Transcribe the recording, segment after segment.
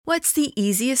What's the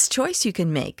easiest choice you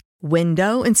can make?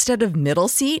 Window instead of middle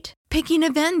seat? Picking a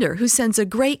vendor who sends a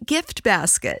great gift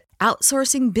basket?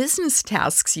 Outsourcing business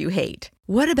tasks you hate?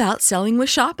 What about selling with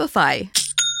Shopify?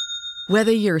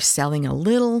 Whether you're selling a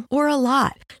little or a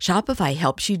lot, Shopify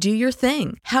helps you do your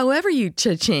thing, however you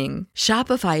cha-ching.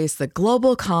 Shopify is the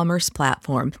global commerce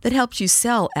platform that helps you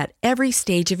sell at every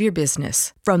stage of your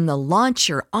business. From the launch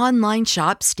your online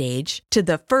shop stage to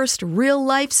the first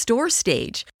real-life store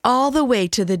stage, all the way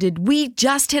to the did we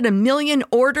just hit a million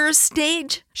orders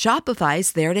stage.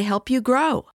 Shopify's there to help you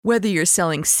grow. Whether you're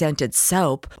selling scented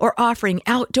soap or offering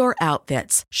outdoor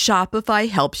outfits, Shopify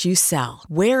helps you sell.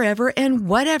 Wherever and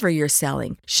whatever you're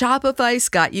selling, Shopify's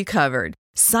got you covered.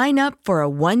 Sign up for a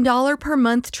 $1 per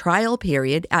month trial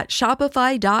period at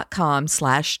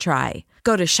shopify.com/try.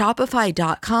 Go to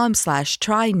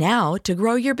shopify.com/try now to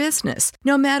grow your business,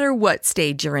 no matter what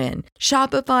stage you're in.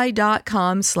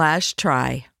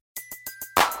 Shopify.com/try.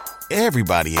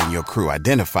 Everybody in your crew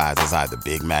identifies as either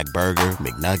Big Mac Burger,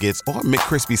 McNuggets, or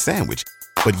McCrispy Sandwich.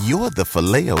 But you're the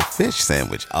Filet-O-Fish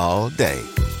Sandwich all day.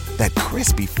 That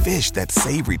crispy fish, that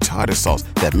savory tartar sauce,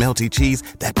 that melty cheese,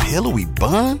 that pillowy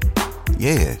bun.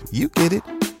 Yeah, you get it.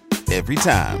 Every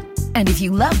time. And if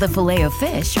you love the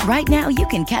Filet-O-Fish, right now you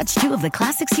can catch two of the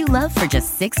classics you love for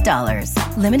just $6.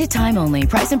 Limited time only.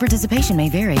 Price and participation may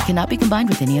vary. Cannot be combined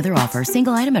with any other offer.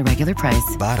 Single item at regular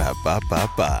price.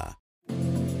 Ba-da-ba-ba-ba.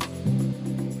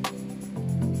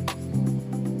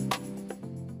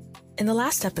 In the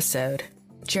last episode,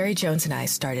 Jerry Jones and I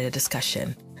started a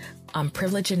discussion on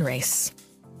privilege and race.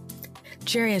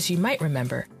 Jerry, as you might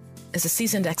remember, is a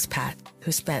seasoned expat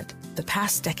who spent the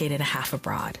past decade and a half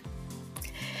abroad.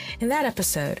 In that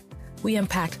episode, we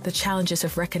unpacked the challenges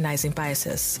of recognizing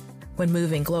biases when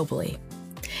moving globally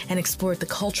and explored the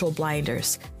cultural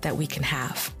blinders that we can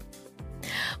have.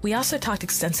 We also talked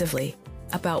extensively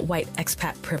about white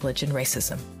expat privilege and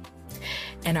racism.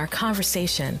 And our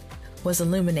conversation was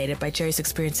illuminated by Jerry's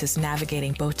experiences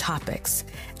navigating both topics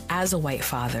as a white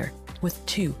father with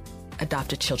 2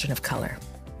 adopted children of color.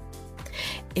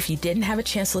 If you didn't have a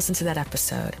chance to listen to that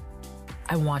episode,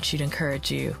 I want you to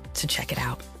encourage you to check it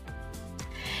out.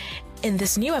 In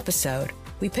this new episode,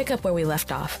 we pick up where we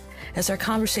left off as our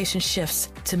conversation shifts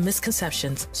to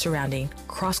misconceptions surrounding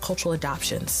cross-cultural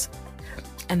adoptions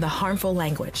and the harmful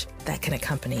language that can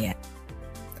accompany it.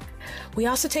 We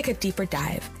also take a deeper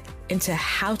dive into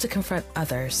how to confront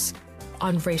others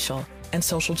on racial and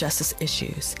social justice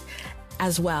issues,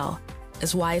 as well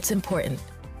as why it's important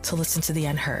to listen to the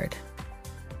unheard.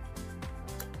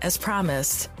 As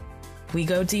promised, we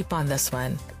go deep on this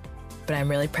one, but I'm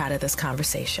really proud of this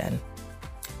conversation.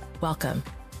 Welcome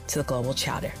to the Global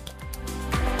Chowder.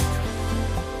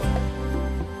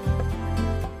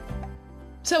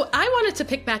 So I wanted to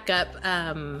pick back up,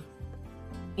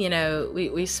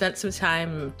 we spent some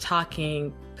time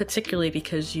talking, particularly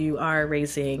because you are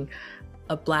raising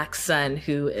a Black son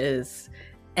who is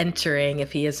entering,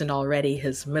 if he isn't already,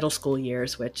 his middle school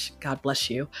years, which God bless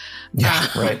you. Yeah,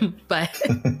 right. But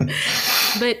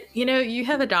you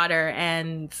have a daughter,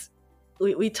 and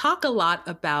we talk a lot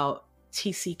about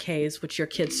TCKs, which your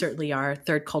kids certainly are,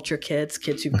 third culture kids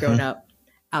who've grown up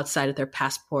outside of their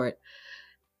passport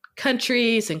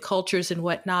countries and cultures and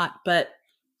whatnot. But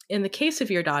in the case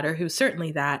of your daughter, who's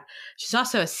certainly that, she's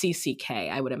also a CCK,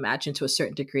 I would imagine, to a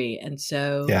certain degree. And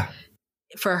so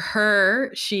for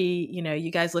her,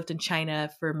 you guys lived in China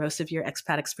for most of your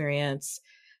expat experience.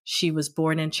 She was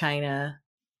born in China,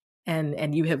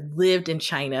 and you have lived in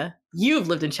China. You've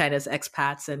lived in China as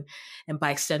expats, and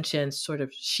by extension, sort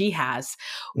of she has.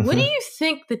 Mm-hmm. What do you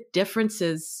think the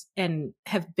differences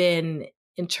have been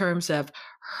in terms of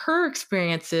her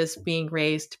experiences being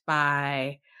raised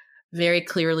by very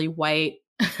clearly white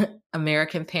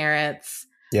American parents?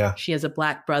 Yeah. She has a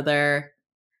Black brother,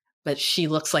 but she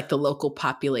looks like the local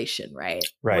population, right?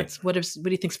 Right. What do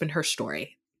you think's been her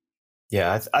story?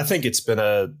 Yeah, I think it's been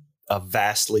a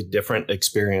vastly different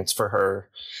experience for her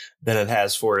than it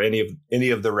has for any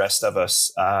of the rest of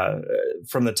us.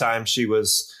 From the time she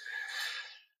was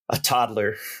a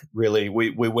toddler, really,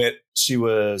 she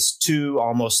was 2,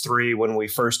 almost 3 when we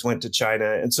first went to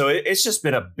China. And so it's just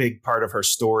been a big part of her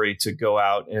story to go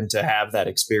out and to have that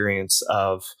experience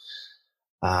of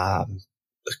kind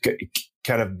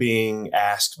of being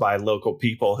asked by local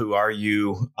people, who are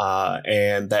you?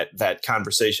 And that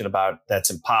conversation about that's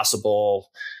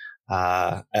impossible.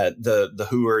 The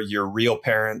who are your real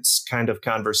parents kind of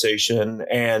conversation,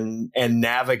 and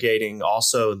navigating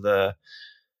also the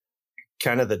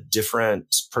kind of the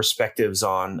different perspectives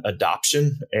on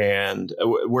adoption. And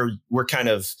we're kind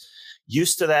of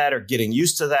used to that, or getting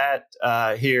used to that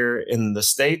here in the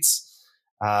States.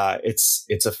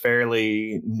 It's a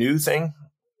fairly new thing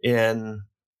in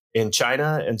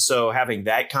China. And so having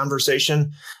that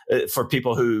conversation for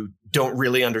people who don't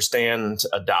really understand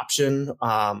adoption,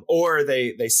 or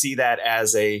they see that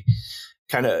as a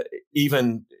kind of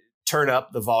even turn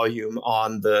up the volume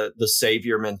on the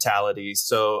savior mentality.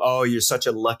 So, oh, you're such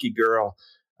a lucky girl.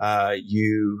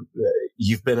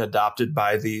 You've been adopted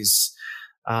by these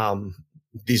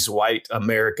white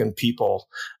American people,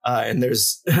 and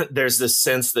there's this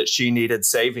sense that she needed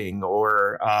saving,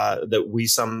 or that we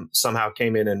somehow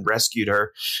came in and rescued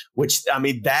her. Which, I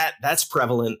mean, that's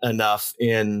prevalent enough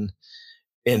in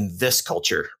this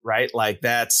culture, right? Like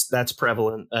that's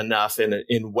prevalent enough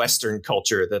in Western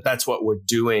culture that's what we're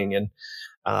doing. And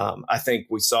I think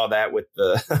we saw that with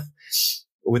the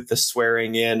with the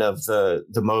swearing in of the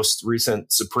most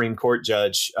recent Supreme Court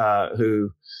judge,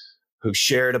 who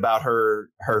shared about her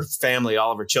family,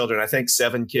 all of her children, I think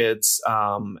 7 kids.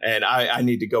 And I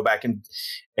need to go back and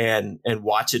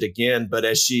watch it again. But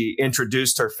as she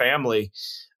introduced her family,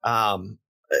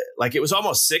 like, it was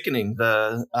almost sickening.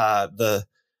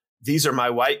 These are my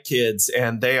white kids,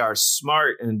 and they are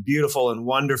smart and beautiful and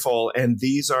wonderful. And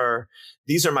these are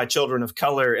my children of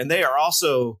color. And they are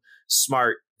also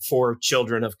smart for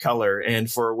children of color and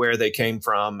for where they came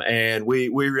from. And we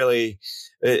really,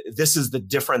 this is the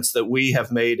difference that we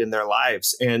have made in their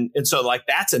lives. And so, like,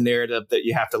 that's a narrative that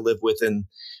you have to live with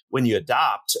when you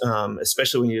adopt,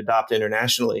 especially when you adopt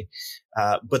internationally.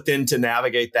 But then to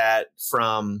navigate that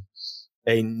from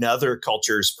another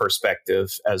culture's perspective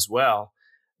as well,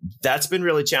 that's been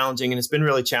really challenging. And it's been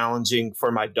really challenging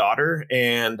for my daughter.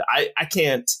 And I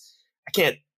can't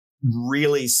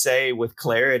really say with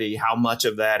clarity how much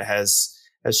of that has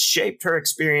shaped her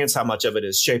experience, how much of it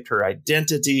has shaped her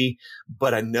identity,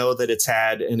 but I know that it's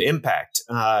had an impact.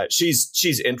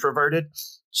 She's introverted.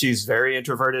 She's very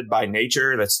introverted by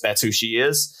nature. That's who she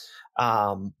is.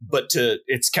 But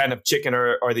it's kind of chicken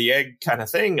or the egg kind of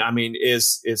thing. I mean,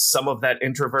 is some of that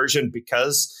introversion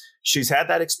because she's had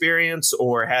that experience,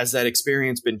 or has that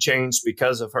experience been changed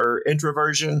because of her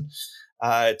introversion?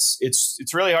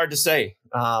 It's really hard to say,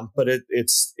 but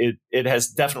it has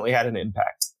definitely had an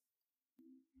impact.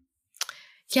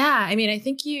 Yeah, I mean, I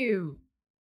think you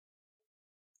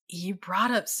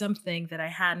brought up something that I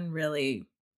hadn't really.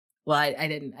 Well, I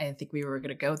didn't think we were going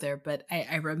to go there, but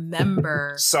I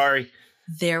remember. Sorry,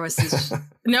 there was this.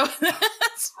 No,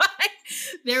 that's fine.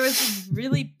 There was this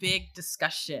really big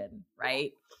discussion,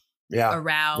 right? Yeah.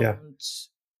 Around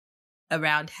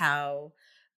how.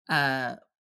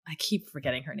 I keep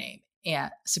forgetting her name. Yeah,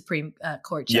 Supreme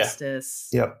Court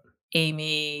Justice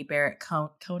Amy Barrett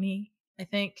Coney, I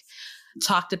think,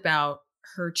 talked about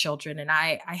her children, and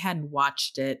I hadn't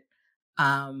watched it.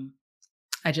 I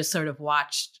just sort of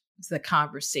watched the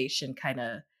conversation kind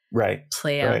of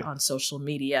play out on social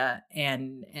media,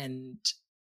 and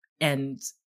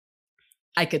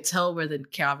I could tell where the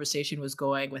conversation was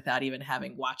going without even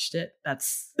having watched it.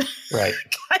 That's kind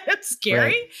of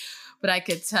scary. Right. But I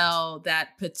could tell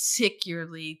that,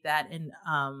 particularly that in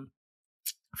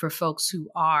for folks who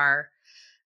are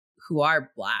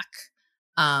Black,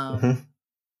 and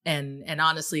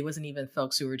honestly, it wasn't even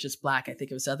folks who were just Black. I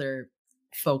think it was other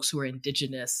folks who were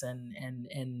Indigenous and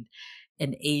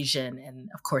Asian, and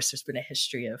of course, there's been a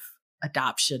history of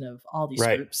adoption of all these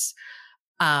groups.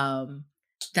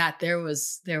 That there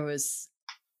was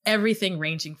everything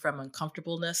ranging from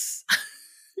uncomfortableness.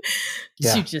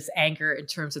 To just anger in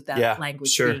terms of that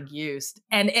language being used.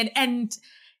 And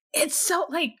it's so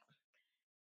like,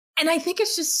 and I think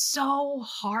it's just so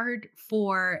hard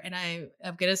for, and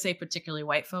I'm going to say particularly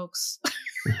white folks.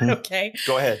 Okay.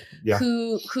 Go ahead. Yeah.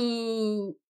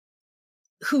 Who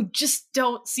just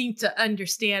don't seem to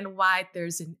understand why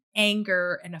there's an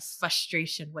anger and a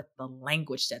frustration with the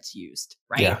language that's used.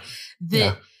 Right.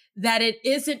 That it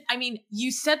isn't, I mean,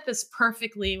 you said this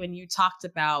perfectly when you talked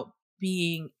about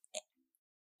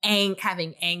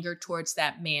having anger towards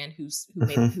that man who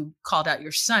called out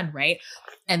your son, right?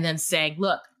 And then saying,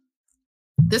 look,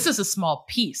 this is a small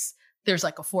piece. There's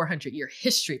like a 400-year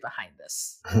history behind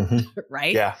this,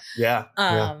 right? Yeah.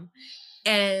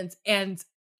 And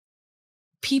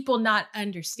people not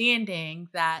understanding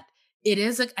that it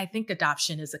is I think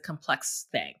adoption is a complex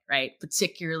thing, right?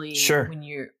 Particularly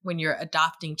when you're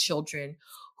adopting children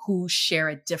who share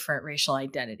a different racial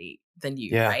identity than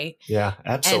you, right? Yeah,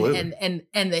 absolutely.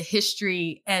 And the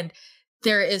history, and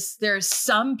there's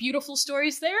some beautiful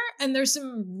stories there, and there's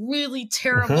some really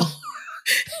terrible,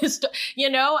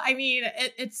 I mean,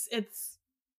 it's.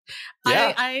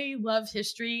 I love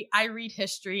history. I read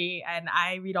history, and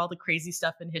I read all the crazy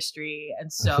stuff in history,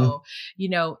 and so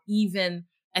even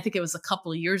I think it was a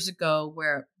couple of years ago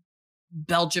where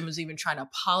Belgium is even trying to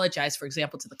apologize, for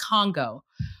example, to the Congo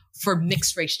for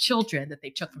mixed race children that they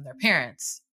took from their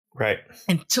parents. Right.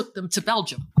 And took them to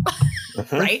Belgium.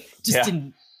 Mm-hmm. Right. Yeah.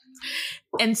 Didn't.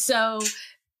 And so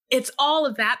it's all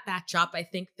of that backdrop. I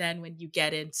think then when you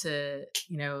get into,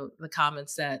 the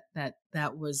comments that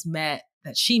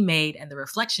she made and the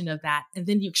reflection of that, and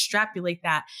then you extrapolate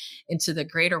that into the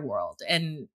greater world.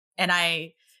 And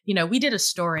I, we did a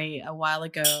story a while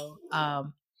ago,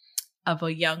 of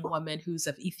a young woman who's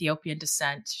of Ethiopian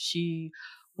descent. She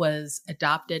was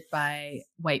adopted by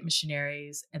white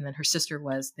missionaries. And then her sister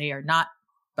they are not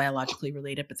biologically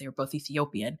related, but they were both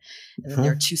Ethiopian. And then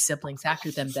there are two siblings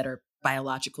after them that are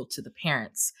biological to the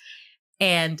parents.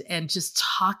 And just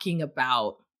talking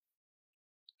about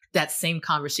that same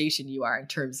conversation you are in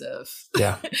terms of,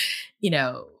 the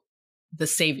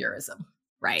saviorism,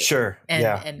 right? Sure.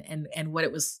 And what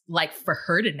it was like for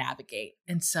her to navigate.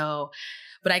 And so,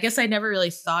 but I guess I never really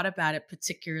thought about it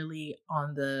particularly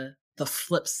on the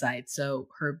flip side. So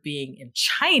her being in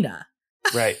China,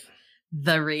 right.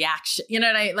 The reaction,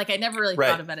 I never really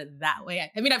thought about it that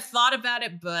way. I mean, I've thought about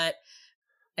it, but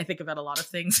I think about a lot of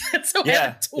things. So I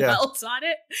haven't dwelt on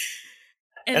it.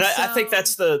 And I think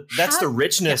that's the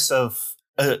richness of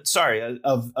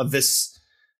this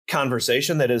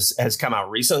conversation that has come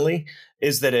out recently,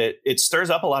 is that it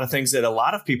stirs up a lot of things that a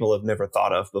lot of people have never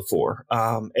thought of before.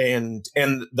 And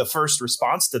the first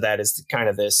response to that is kind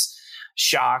of this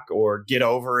shock or get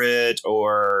over it,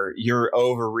 or you're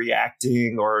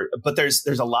overreacting, but there's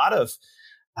a lot of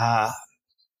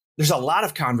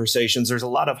conversations. There's a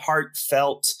lot of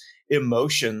heartfelt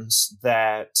emotions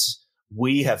that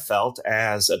we have felt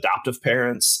as adoptive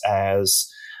parents, as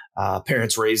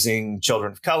parents raising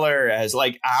children of color, as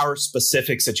like our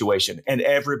specific situation. And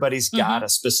everybody's got a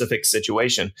specific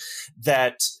situation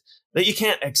that you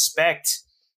can't expect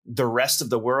the rest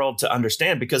of the world to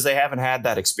understand, because they haven't had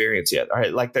that experience yet. All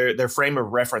right. Like their frame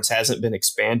of reference hasn't been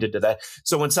expanded to that.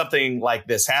 So when something like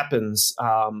this happens,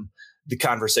 the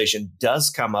conversation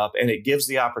does come up, and it gives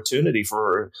the opportunity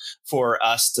for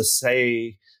us to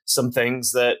say some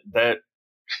things that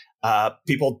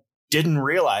people didn't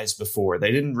realize before.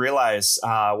 They didn't realize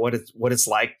what it's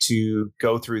like to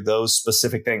go through those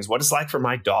specific things. What it's like for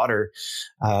my daughter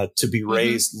to be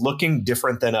raised looking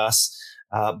different than us,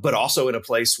 but also in a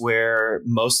place where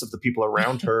most of the people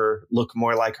around her look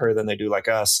more like her than they do like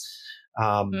us.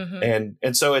 And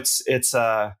so it's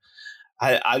I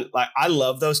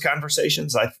love those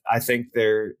conversations. I think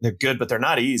they're good, but they're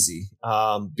not easy,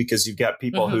 because you've got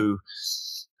people who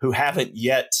haven't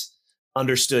yet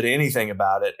understood anything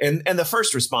about it. And the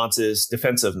first response is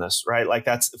defensiveness, right? Like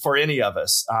that's for any of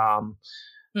us,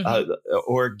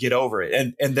 or get over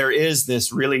it. And there is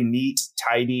this really neat,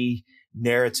 tidy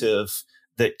narrative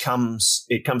that comes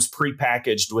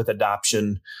prepackaged with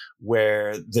adoption,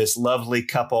 where this lovely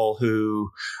couple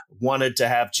who wanted to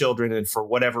have children and for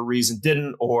whatever reason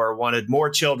didn't, or wanted more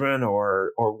children,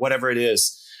 or whatever it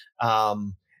is,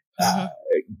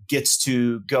 gets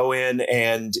to go in,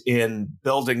 and in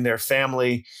building their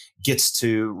family gets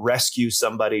to rescue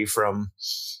somebody from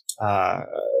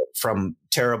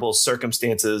terrible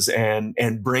circumstances, and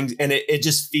it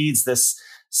just feeds this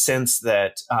sense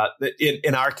that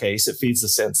in our case, it feeds the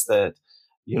sense that,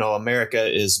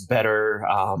 America is better.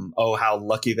 How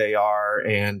lucky they are,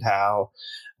 and how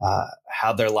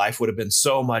their life would have been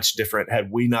so much different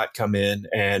had we not come in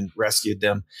and rescued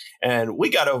them. And we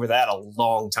got over that a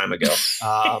long time ago.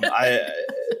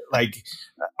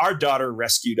 Our daughter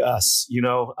rescued us,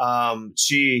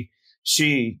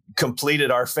 she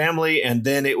completed our family, and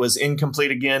then it was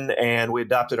incomplete again, and we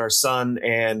adopted our son,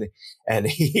 and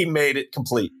he made it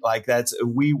complete. Like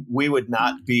we would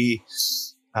not be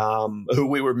who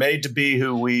we were made to be,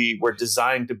 who we were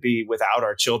designed to be without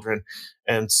our children.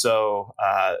 And so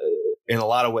in a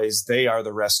lot of ways, they are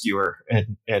the rescuer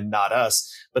and not us.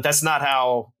 But that's not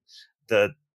how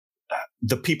the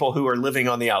people who are living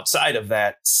on the outside of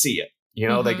that see it.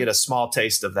 They get a small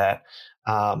taste of that.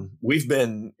 We've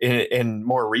been in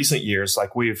more recent years,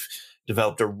 like we've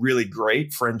developed a really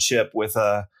great friendship with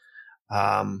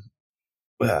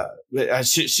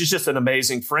she's just an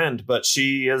amazing friend, but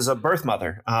she is a birth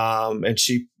mother. And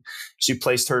she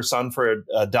placed her son for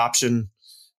adoption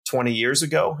 20 years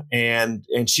ago. And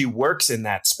she works in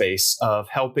that space of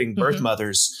helping birth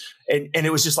mothers. And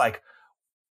it was just like,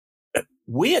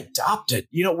 we adopted,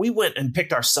 we went and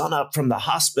picked our son up from the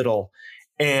hospital,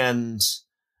 and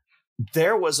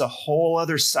there was a whole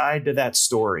other side to that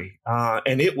story.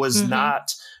 And it was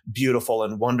not beautiful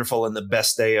and wonderful in the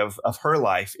best day of her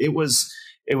life. It was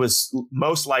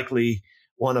most likely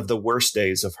one of the worst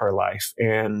days of her life.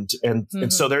 And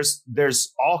so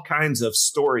there's all kinds of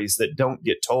stories that don't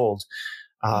get told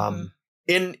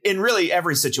in really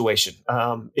every situation.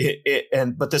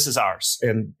 But this is ours.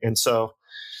 And so,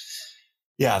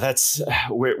 yeah,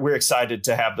 we're excited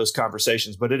to have those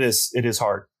conversations, but it is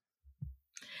hard.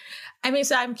 I mean,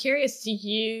 so I'm curious,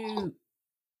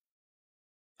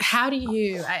 how do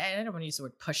you, I don't want to use the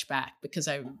word pushback, because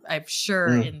I'm sure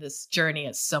in this journey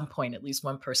at some point, at least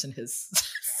one person has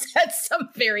said some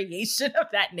variation of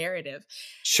that narrative.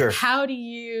 Sure. How do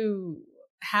you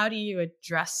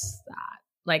address that?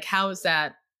 Like, how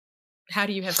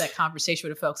do you have that conversation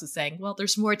with the folks that's saying, well,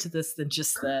 there's more to this than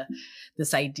just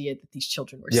this idea that these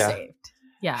children were saved?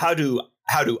 Yeah. How do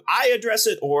I address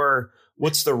it, or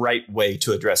what's the right way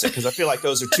to address it? Because I feel like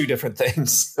those are two different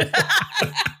things.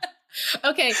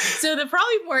 Okay, so the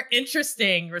probably more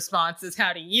interesting response is,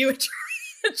 how do you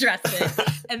address it?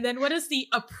 And then what is the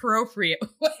appropriate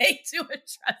way to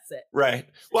address it? Right.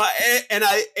 Well,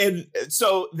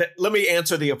 so let me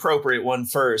answer the appropriate one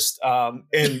first.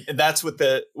 And that's with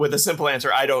the simple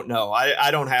answer. I don't know. I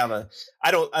don't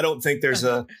think there's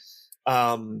a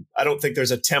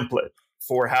template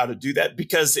for how to do that,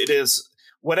 because it is,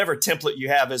 whatever template you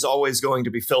have is always going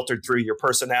to be filtered through your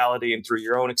personality and through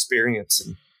your own experience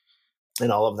and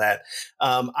all of that.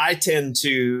 I tend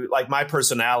to, like, my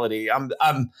personality, I'm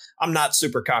not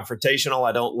super confrontational.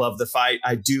 I don't love the fight.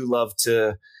 I do love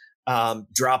to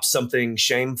drop something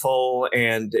shameful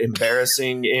and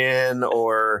embarrassing in,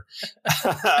 or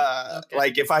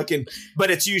like if I can, but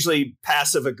it's usually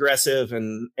passive aggressive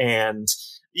and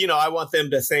I want them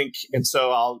to think. And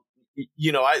so I'll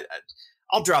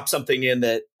drop something in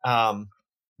that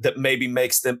maybe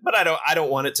makes them, but I don't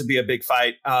want it to be a big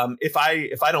fight. If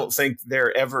I don't think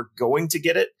they're ever going to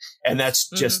get it, and that's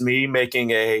just me making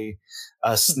a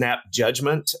snap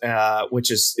judgment,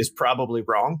 which is probably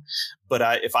wrong.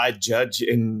 But if I judge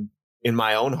in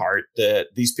my own heart that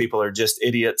these people are just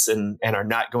idiots and are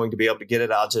not going to be able to get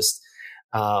it, I'll just,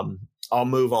 I'll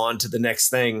move on to the next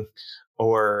thing,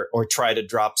 or try to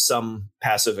drop some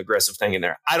passive aggressive thing in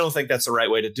there. I don't think that's the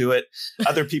right way to do it.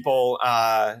 Other people,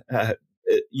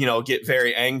 get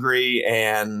very angry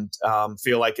and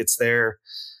feel like it's their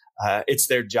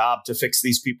job to fix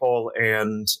these people.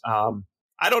 And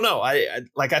I don't know. I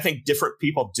think different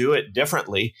people do it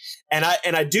differently, and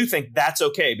I do think that's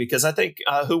okay, because I think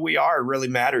who we are really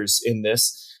matters in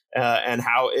this, and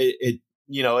how it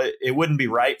wouldn't be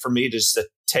right for me just to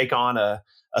take on a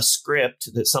script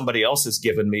that somebody else has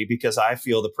given me, because I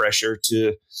feel the pressure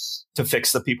to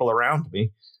fix the people around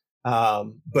me.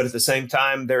 But at the same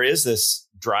time, there is this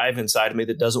drive inside of me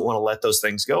that doesn't want to let those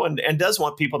things go, and does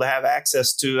want people to have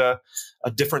access to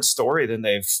a different story than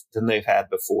they've had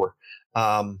before.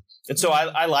 And so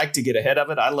I like to get ahead of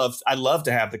it. I love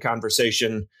to have the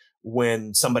conversation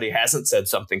when somebody hasn't said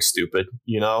something stupid,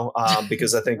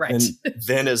 because I think right.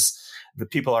 then as the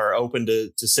people are open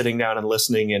to sitting down and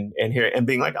listening and hearing and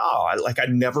being like, oh, I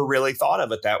never really thought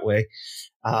of it that way.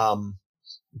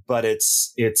 But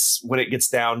it's when it gets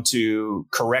down to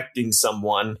correcting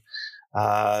someone,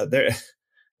 there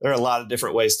are a lot of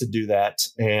different ways to do that,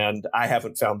 and I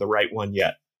haven't found the right one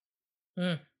yet.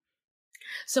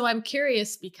 So I'm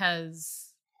curious,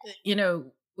 because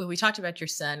when we talked about your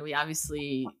son, we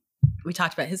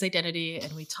talked about his identity,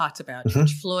 and we talked about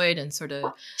George Floyd and sort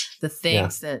of the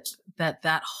things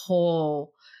that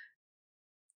whole,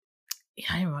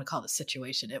 I don't even want to call it a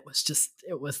situation. It was the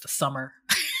summer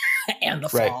and the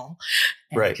fall,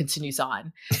 and it continues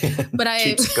on. But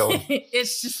keeps going.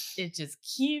 it just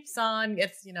keeps on.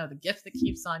 It's the gift that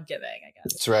keeps on giving, I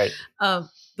guess. That's right.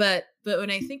 But when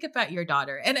I think about your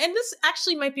daughter, and this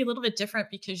actually might be a little bit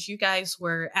different, because you guys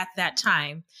were, at that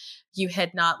time, you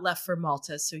had not left for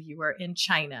Malta, so you were in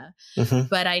China.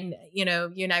 But you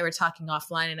and I were talking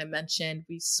offline, and I mentioned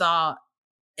we saw,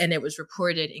 and it was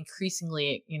reported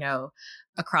increasingly,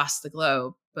 across the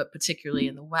globe, but particularly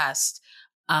in the West,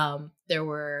 there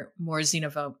were more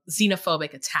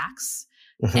xenophobic attacks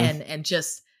and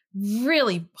just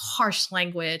really harsh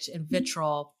language and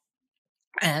vitriol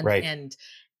and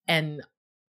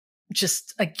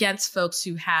just against folks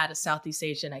who had a Southeast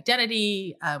Asian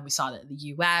identity. We saw that in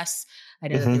the US. I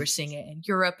know that they were seeing it in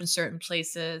Europe in certain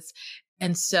places.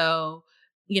 And so,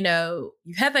 you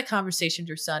had that conversation with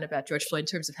your son about George Floyd in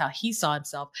terms of how he saw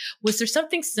himself. Was there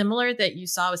something similar that you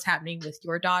saw was happening with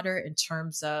your daughter in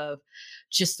terms of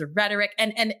just the rhetoric?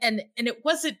 And it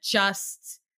wasn't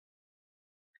just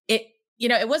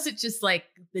it wasn't just like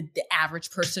the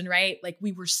average person, right? Like,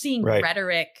 we were seeing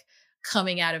rhetoric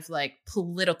coming out of like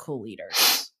political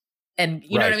leaders and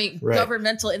you know what I mean?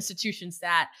 Governmental institutions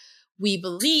that we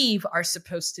believe are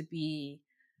supposed to be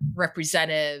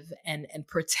representative and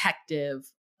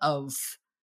protective of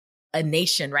a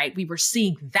nation, right? We were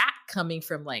seeing that coming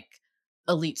from like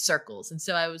elite circles. And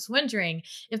so I was wondering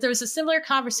if there was a similar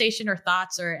conversation or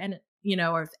thoughts or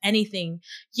if anything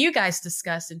you guys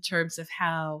discussed in terms of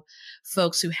how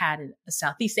folks who had a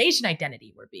Southeast Asian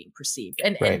identity were being perceived.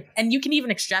 And, right. and you can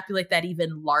even extrapolate that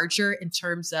even larger in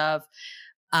terms of,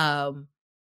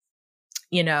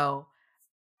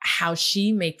 how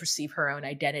she may perceive her own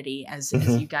identity as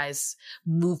you guys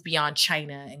move beyond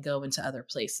China and go into other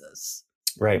places.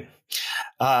 Right.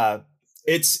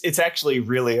 It's actually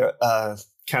really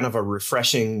kind of a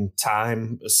refreshing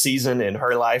season in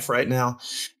her life right now,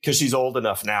 because she's old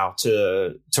enough now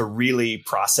to really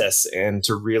process and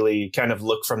to really kind of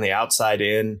look from the outside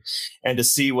in and to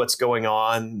see what's going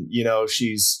on.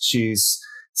 She's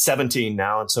 17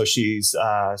 now, and so she's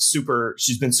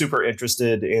been super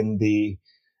interested in the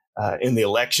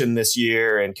election this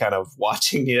year and kind of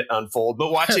watching it unfold,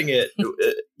 but watching it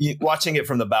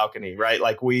from the balcony, right?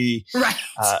 Like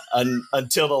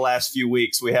until the last few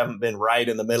weeks, we haven't been right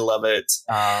in the middle of it.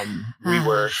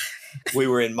 We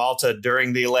were in Malta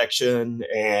during the election,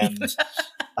 and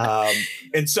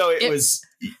so it was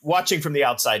watching from the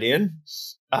outside in,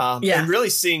 and really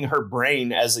seeing her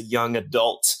brain as a young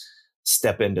adult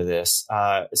step into this.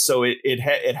 So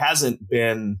it hasn't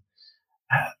been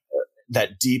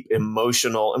that deep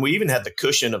emotional, and we even had the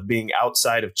cushion of being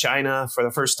outside of China for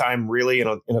the first time really in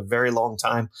a very long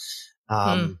time,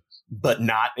 but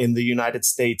not in the United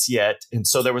States yet. And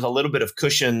so there was a little bit of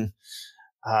cushion,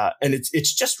 and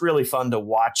it's just really fun to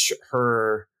watch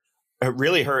her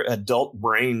adult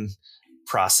brain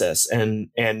process and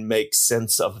make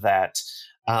sense of that.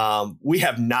 We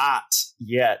have not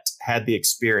yet had the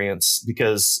experience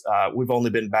because we've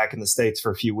only been back in the States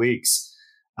for a few weeks.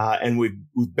 And we've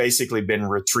basically been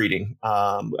retreating.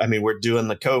 We're doing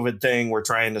the COVID thing. We're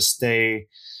trying to stay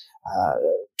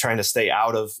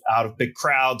out of big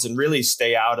crowds and really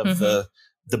stay out of the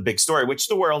big story, which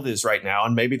the world is right now.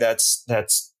 And maybe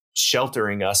that's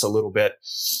sheltering us a little bit.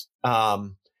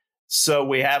 So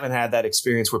we haven't had that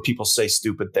experience where people say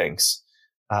stupid things.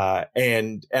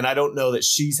 And I don't know that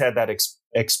she's had that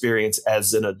experience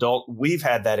as an adult. We've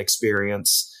had that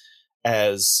experience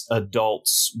as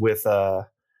adults with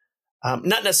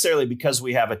not necessarily because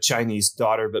we have a Chinese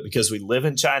daughter, but because we live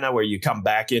in China, where you come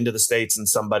back into the States and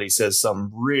somebody says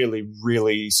some really,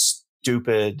 really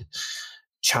stupid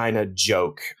China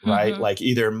joke, right? Like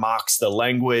either mocks the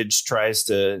language, tries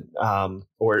to,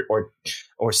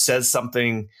 or says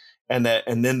something, and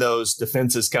then those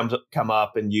defenses come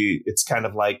up, and it's kind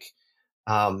of like,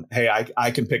 hey,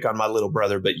 I can pick on my little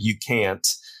brother, but you can't.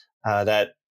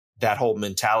 That whole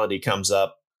mentality comes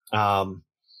up.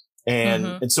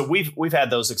 And so we've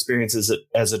had those experiences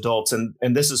as adults,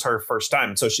 and this is her first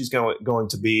time. So she's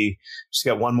she's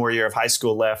got one more year of high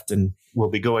school left, and we'll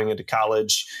be going into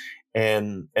college.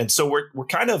 And so we're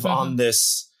kind of on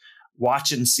this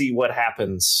watch and see what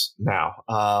happens now.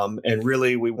 And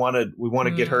really we want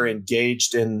to get her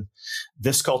engaged in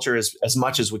this culture as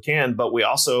much as we can, but we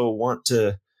also want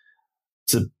to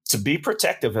be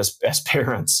protective as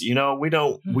parents. We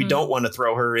don't want to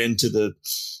throw her into the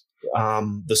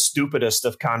stupidest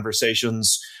of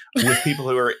conversations with people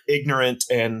who are ignorant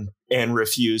and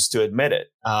refuse to admit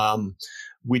it.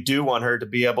 We do want her to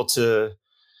be able to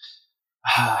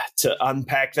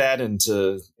unpack that and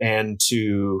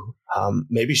to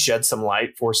maybe shed some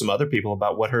light for some other people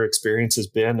about what her experience has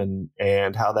been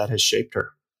and how that has shaped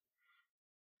her.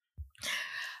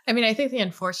 I mean, I think the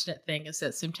unfortunate thing is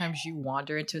that sometimes you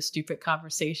wander into a stupid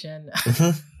conversation,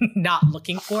 not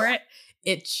looking for it.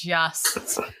 It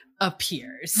just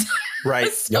appears.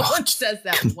 Right. Someone says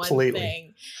that completely. One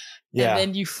thing. Yeah. And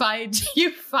then you find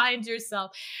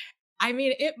yourself. I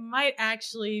mean, it might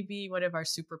actually be one of our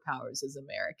superpowers as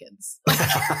Americans.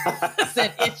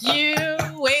 That if you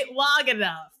wait long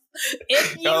enough,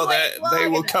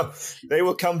 they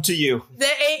will come to you.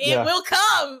 It will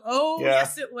come. Oh, yeah.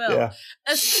 Yes, it will. Yeah.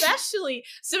 Especially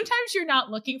sometimes you're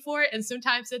not looking for it, and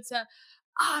sometimes it's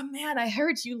man, I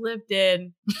heard you lived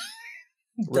in.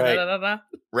 Right.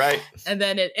 Right. And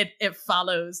then it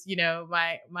follows.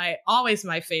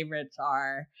 My favorites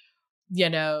are,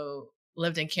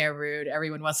 lived in Cameroon.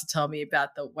 Everyone wants to tell me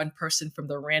about the one person from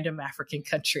the random African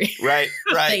country. Right.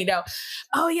 Right.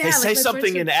 Oh yeah. They say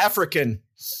something in African.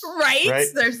 Right.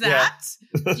 There's that.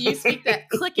 Yeah. Do you speak that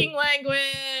clicking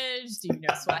language? Do you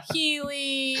know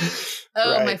Swahili?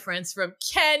 Oh, Right. My friend's from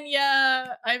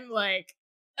Kenya. I'm like,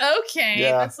 okay,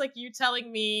 That's like you telling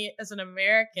me as an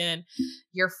American,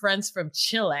 your friend's from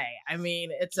Chile. I mean,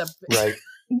 it's right.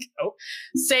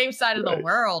 same side of the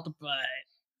world, but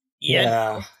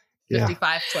Yeah.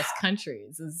 55 plus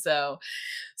countries. And so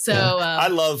I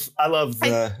love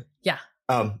the, yeah.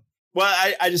 Well,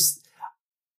 I just,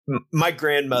 my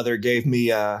grandmother gave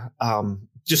me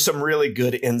just some really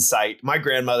good insight. My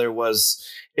grandmother was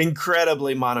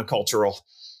incredibly monocultural,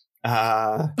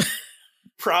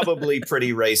 probably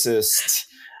pretty racist.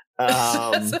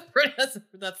 That's the preface.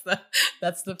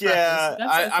 Yeah.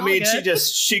 That's I mean, good.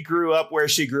 she grew up where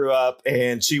she grew up,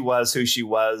 and she was who she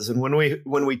was. And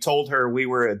when we told her we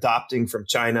were adopting from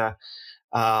China,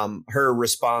 her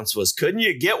response was, "Couldn't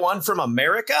you get one from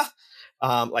America?"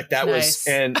 Like that Nice. was,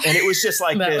 and it was just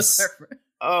like this.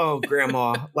 Oh,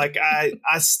 grandma, like I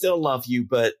still love you,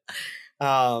 but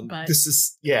this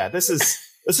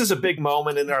is a big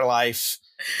moment in our life.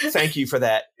 Thank you for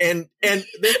that. And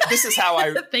this is how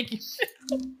I thank you.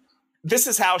 This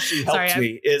is how she helped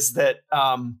me, is that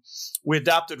we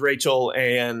adopted Rachel,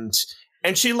 and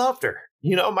she loved her.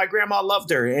 You know, my grandma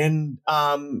loved her, and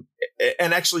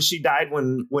actually she died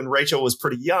when Rachel was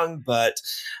pretty young, but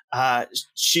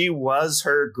she was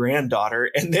her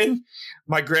granddaughter. And then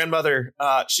my grandmother,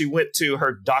 she went to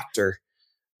her doctor,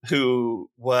 who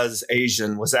was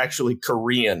Asian, was actually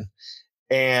Korean.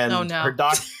 And her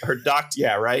doctor,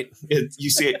 yeah, right. You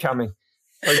see it coming.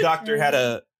 Her doctor had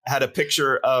a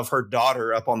picture of her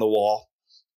daughter up on the wall,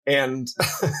 and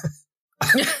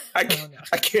I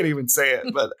can't even say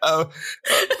it, but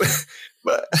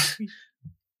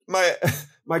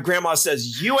my grandma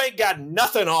says, "You ain't got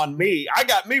nothing on me. I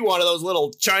got me one of those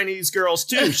little Chinese girls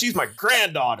too. She's my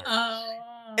granddaughter."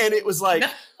 And it was like,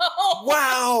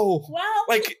 wow,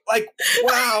 like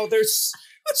wow. There's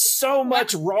so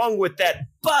much wrong with that,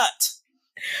 but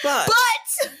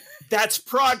that's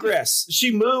progress.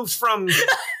 She moved from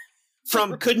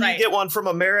couldn't you get one from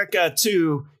America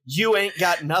to you ain't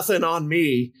got nothing on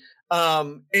me.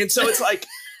 And so it's like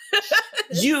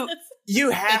you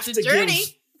have to give.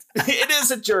 It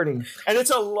is a journey, and it's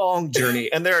a long journey,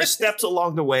 and there are steps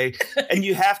along the way, and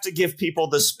you have to give people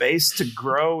the space to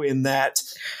grow in that,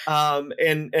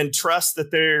 and trust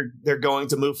that they're going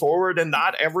to move forward, and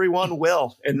not everyone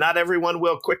will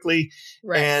quickly.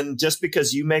 Right. And just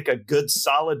because you make a good,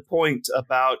 solid point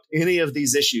about any of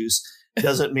these issues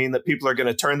doesn't mean that people are going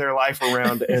to turn their life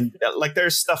around. And like,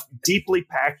 there's stuff deeply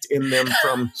packed in them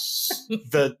from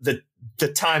the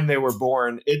time they were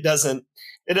born. It doesn't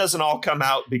all come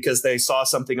out because they saw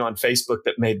something on Facebook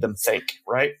that made them think,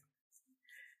 right?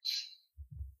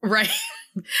 Right.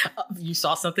 You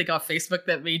saw something on Facebook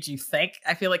that made you think.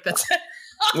 I feel like that's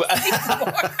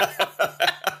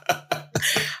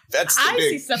I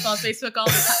see stuff on Facebook all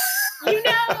the time. You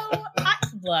know,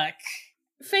 look,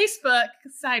 Facebook,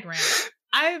 side rant.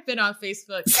 I've been on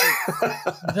Facebook since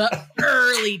the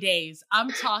early days.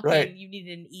 I'm talking, You need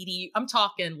an ED. I'm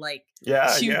talking like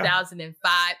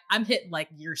 2005. I'm hitting like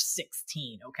year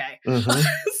 16. Okay. Mm-hmm.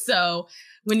 So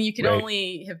when you can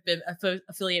only have been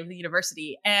affiliated with the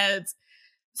university, and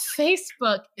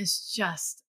Facebook is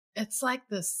just, it's like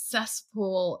the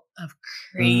cesspool of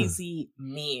crazy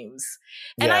memes.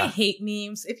 And I hate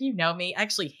memes. If you know me, I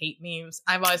actually hate memes.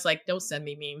 I'm always like, don't send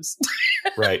me memes.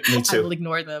 Right. Me too. I will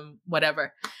ignore them,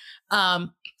 whatever.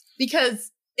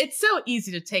 Because it's so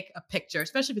easy to take a picture,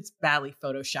 especially if it's badly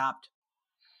photoshopped,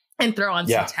 and throw on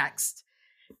some text.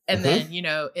 And then, you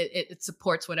know, it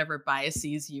supports whatever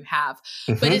biases you have.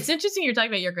 But it's interesting you're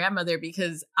talking about your grandmother,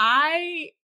 because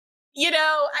I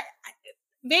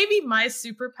maybe my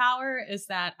superpower is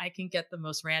that I can get the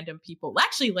most random people,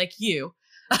 actually like you,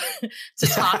 to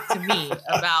talk to me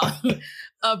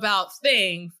about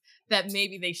things that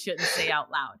maybe they shouldn't say out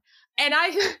loud. And I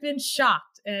have been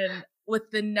shocked, and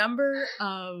with the number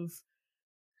of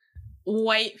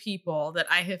white people that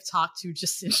I have talked to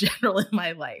just in general in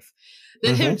my life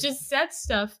that have just said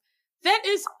stuff that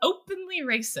is openly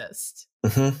racist.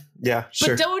 Yeah,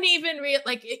 sure. But don't even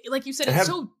like you said,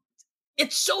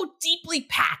 it's so deeply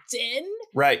packed in.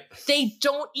 Right. They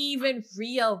don't even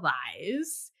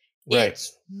realize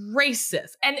it's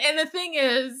racist. And the thing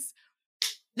is,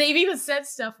 they've even said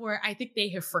stuff where I think they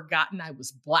have forgotten I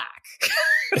was black.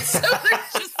 So they're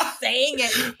just saying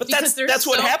it but because that's so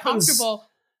what happens. Comfortable.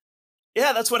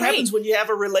 Yeah, that's what happens when you have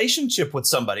a relationship with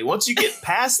somebody. Once you get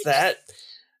past that,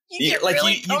 you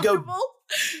go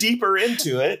deeper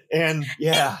into it, and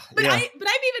But I've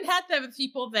even had that with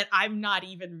people that I'm not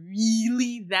even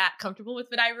really that comfortable with.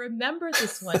 But I remember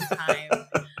this one time.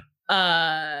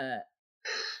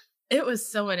 It was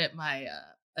someone at my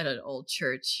at an old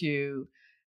church who,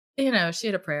 you know, she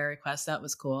had a prayer request. That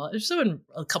was cool. It was someone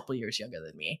a couple years younger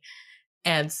than me.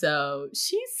 And so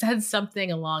she said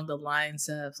something along the lines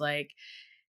of like,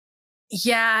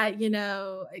 yeah, you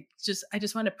know, I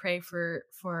just want to pray for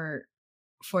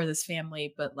for this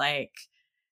family, but like,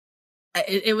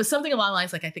 it was something along the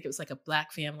lines, like, I think it was like a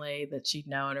Black family that she'd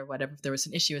known or whatever, if there was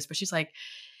an issue with, but she's like,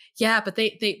 yeah, but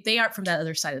they aren't from that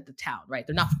other side of the town, right?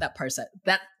 They're not from that part of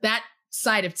that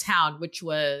side of town, which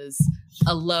was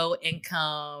a low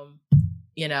income,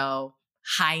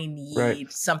 high need,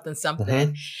 something.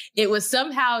 Mm-hmm. It was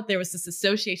somehow, there was this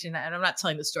association, and I'm not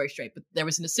telling the story straight, but there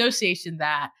was an association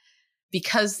that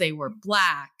because they were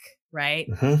Black, right?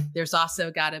 Mm-hmm. There's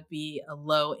also got to be a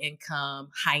low income,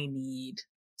 high need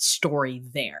story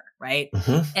there, right?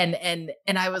 Mm-hmm.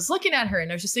 And I was looking at her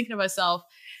and I was just thinking to myself,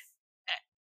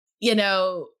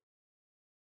 you're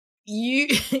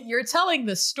telling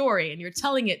the story and you're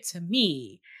telling it to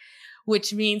me,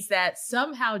 which means that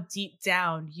somehow deep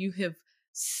down you have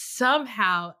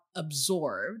somehow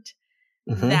absorbed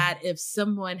mm-hmm. that if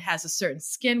someone has a certain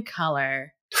skin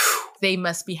color, they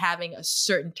must be having a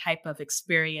certain type of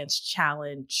experience,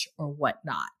 challenge, or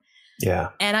whatnot. Yeah.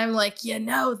 And I'm like, there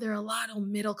are a lot of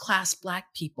middle-class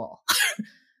Black people.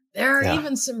 There are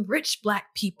even some rich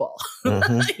Black people,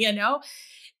 mm-hmm.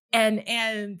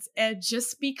 And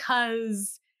just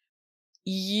because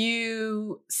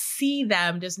you see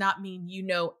them does not mean you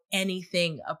know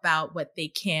anything about what they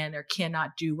can or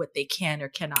cannot do, what they can or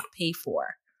cannot pay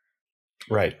for.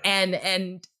 Right.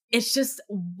 And it's just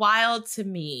wild to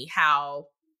me how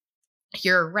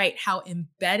you're right, how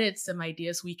embedded some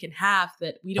ideas we can have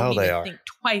that we don't even think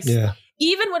twice. Yeah.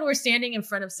 Even when we're standing in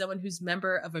front of someone who's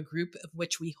member of a group of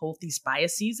which we hold these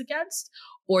biases against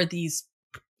or these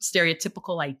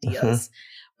stereotypical ideas. Mm-hmm.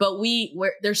 But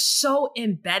they're so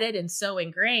embedded and so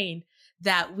ingrained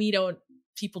that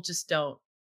people just don't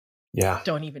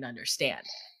even understand.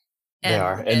 They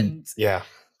are. And yeah.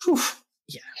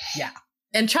 Yeah.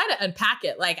 And try to unpack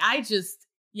it. Like I just,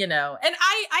 and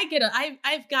I get it.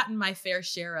 I've gotten my fair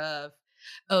share of,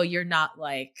 oh, you're not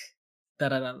like da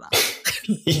da da da,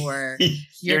 or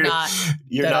you're not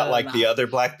like the other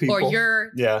Black people, or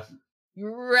you're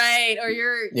right, or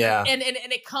you're and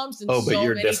it comes in so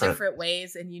many different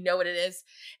ways, and you know what it is.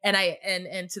 And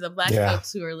and to the Black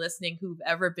folks who are listening who've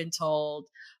ever been told,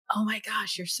 oh my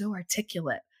gosh, you're so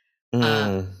articulate.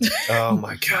 Oh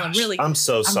my gosh, I'm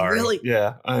so sorry.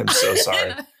 I'm so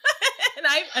sorry.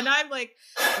 And I'm like,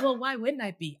 well, why wouldn't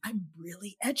I be? I'm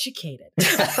really educated.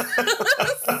 So,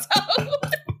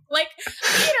 like,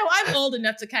 I'm old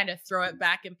enough to kind of throw it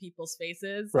back in people's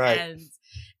faces. Right.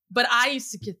 But I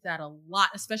used to get that a lot,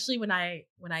 especially when I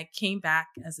came back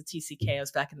as a TCK. I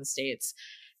was back in the States.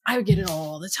 I would get it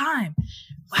all the time.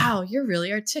 Wow, you're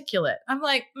really articulate. I'm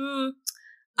like,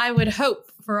 I would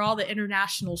hope for all the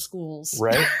international schools,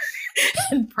 right,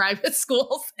 and private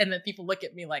schools, and then people look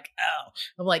at me like, oh,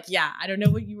 I'm like, yeah, I don't know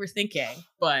what you were thinking,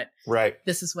 but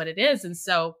this is what it is. And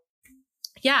so,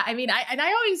 I mean,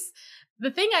 I always, the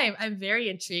thing I'm very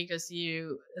intrigued as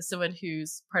someone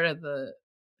who's part of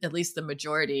at least the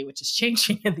majority, which is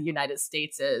changing in the United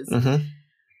States, is mm-hmm.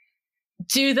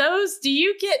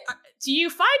 Do you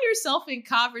find yourself in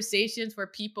conversations where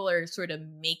people are sort of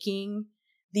making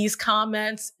these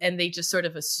comments and they just sort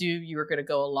of assume you are going to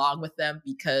go along with them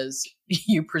because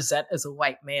you present as a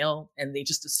white male, and they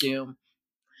just assume,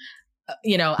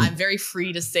 I'm very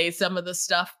free to say some of the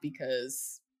stuff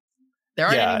because there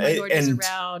aren't any minorities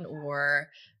around, or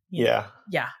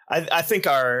I think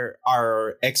our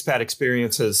expat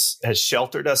experience has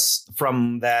sheltered us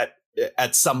from that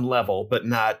at some level, but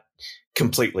not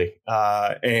completely.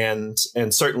 And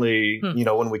certainly,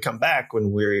 when we come back,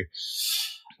 when we're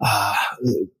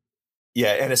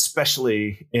and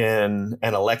especially in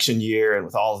an election year and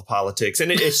with all the politics,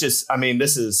 and it's just, I mean,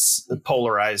 this is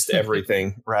polarized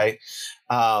everything, right?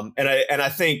 And I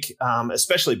think,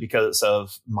 especially because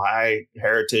of my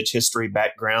heritage, history,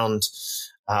 background,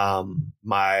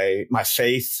 my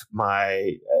faith,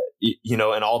 and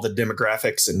all the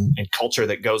demographics and culture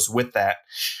that goes with that,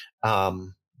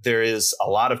 there is a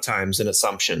lot of times an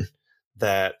assumption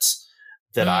that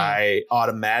I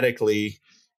automatically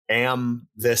am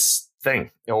this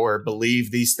thing, or believe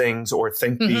these things, or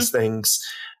think mm-hmm. these things.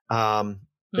 And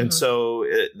so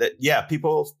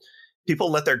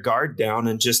people let their guard down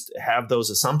and just have those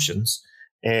assumptions.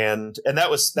 And that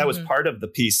was mm-hmm. part of the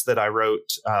piece that I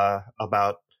wrote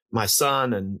about my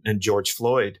son and George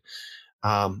Floyd.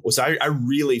 Was I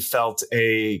really felt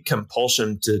a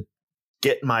compulsion to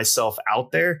get myself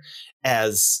out there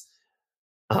as,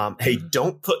 hey,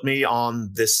 don't put me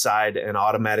on this side and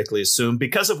automatically assume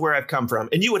because of where I've come from.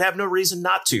 And you would have no reason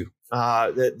not to,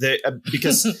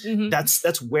 because mm-hmm.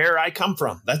 that's where I come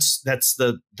from. That's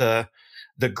the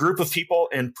the group of people,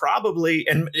 and probably,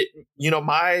 and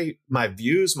my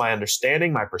views, my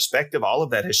understanding, my perspective, all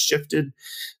of that has shifted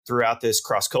throughout this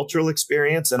cross-cultural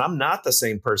experience. And I'm not the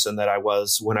same person that I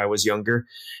was when I was younger.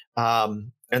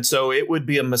 And so it would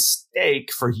be a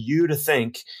mistake for you to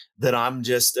think that I'm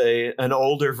just an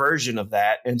older version of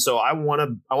that. And so I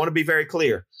want to be very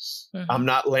clear. Mm-hmm. I'm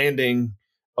not landing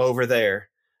over there.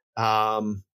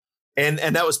 And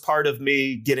that was part of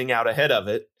me getting out ahead of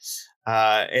it.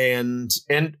 And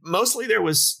mostly there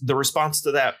was the response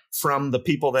to that from the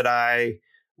people that I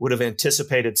would have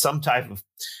anticipated some type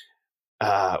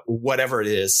of whatever it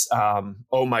is.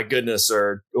 Oh my goodness,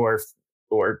 or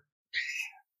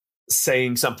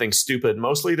saying something stupid.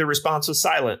 Mostly the response was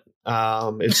silent.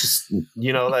 It's just,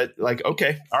 that like,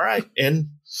 okay, all right. And,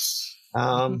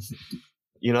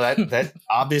 that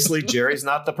obviously Jerry's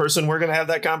not the person we're going to have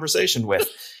that conversation with.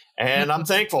 And I'm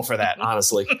thankful for that,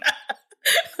 honestly.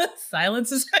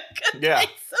 Silence is a good yeah.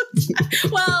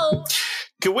 thing. Well,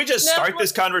 can we just start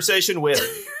this conversation with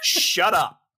shut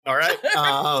up? All right.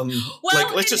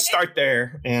 Let's just start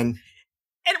there. And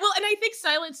I think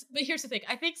silence, but here's the thing.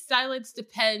 I think silence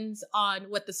depends on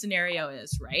what the scenario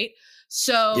is, right?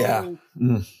 So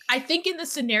I think in the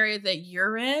scenario that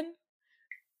you're in,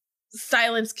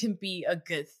 silence can be a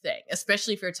good thing,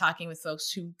 especially if you're talking with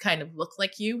folks who kind of look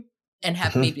like you and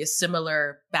have maybe a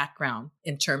similar background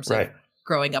in terms of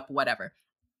growing up, whatever.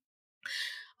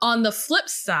 On the flip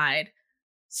side,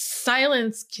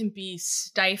 silence can be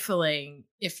stifling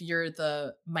if you're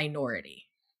the minority.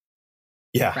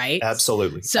 Yeah, right.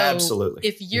 Absolutely. So absolutely.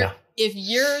 If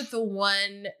you're the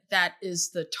one that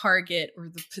is the target or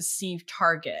the perceived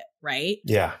target, right?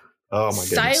 Yeah. Oh my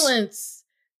goodness.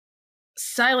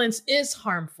 Silence is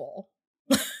harmful,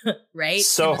 right?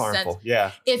 So harmful.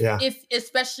 Sense, if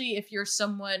especially if you're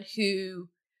someone who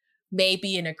may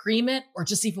be in agreement or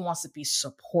just even wants to be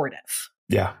supportive.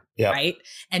 Yeah. Yeah. Right.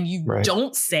 And you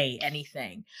don't say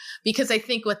anything, because I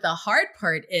think what the hard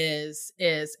part is,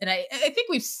 and I think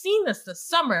we've seen this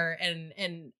summer,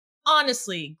 and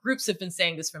honestly, groups have been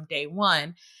saying this from day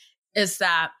one, is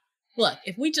that, look,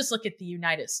 if we just look at the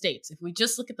United States, if we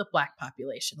just look at the Black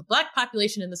population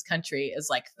in this country is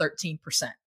like 13%.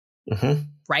 Mm-hmm.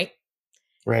 Right.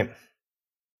 Right.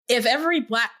 If every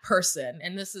Black person,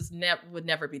 and this is would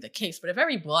never be the case, but if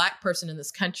every Black person in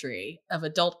this country of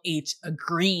adult age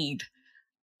agreed,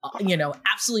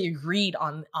 absolutely agreed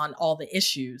on all the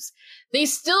issues, they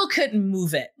still couldn't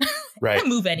move it,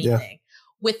 move anything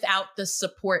without the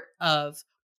support of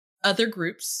other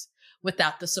groups,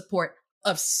 without the support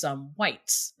of some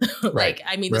whites.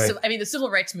 The civil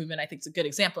rights movement, I think, is a good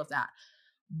example of that.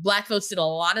 Black folks did a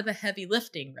lot of the heavy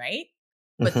lifting, right?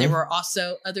 But there were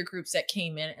also other groups that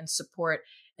came in and support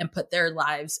and put their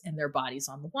lives and their bodies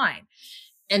on the line.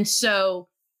 And so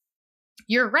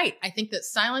you're right. I think that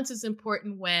silence is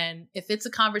important if it's a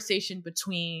conversation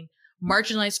between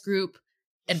marginalized group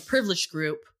and privileged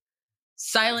group,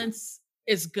 silence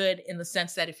is good in the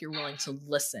sense that if you're willing to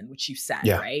listen, which you said,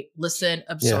 right? Listen,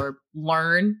 absorb,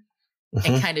 learn,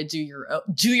 and kind of do your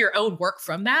own work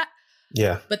from that.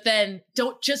 Yeah. But then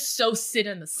don't just sit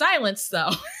in the silence, though.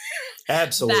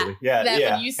 Absolutely.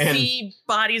 When you see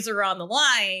bodies are on the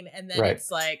line, and then it's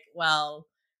like, well,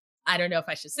 I don't know if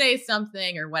I should say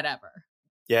something or whatever.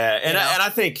 Yeah. And I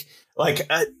think, like,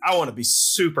 I want to be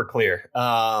super clear.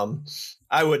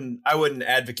 I wouldn't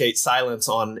advocate silence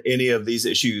on any of these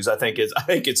issues. I think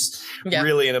it's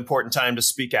really an important time to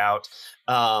speak out.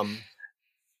 And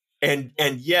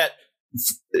yet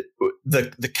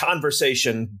the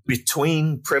conversation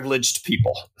between privileged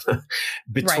people,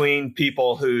 between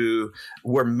people who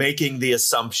were making the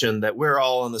assumption that we're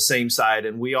all on the same side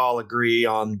and we all agree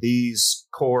on these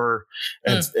core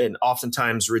and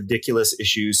oftentimes ridiculous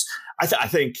issues. I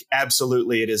think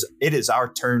absolutely it is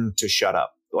our turn to shut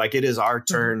up. Like, it is our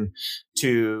turn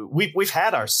to, we've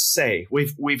had our say.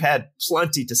 We've had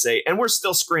plenty to say, and we're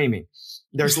still screaming.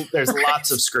 There's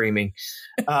lots of screaming.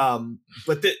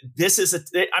 But this is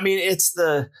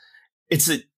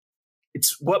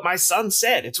it's what my son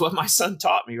said. It's what my son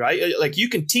taught me, right? Like, you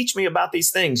can teach me about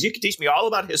these things. You can teach me all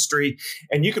about history,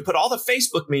 and you can put all the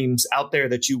Facebook memes out there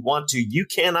that you want to. You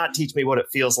cannot teach me what it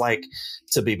feels like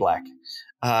to be Black.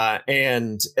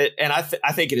 And I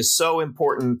think it is so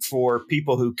important for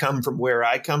people who come from where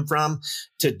I come from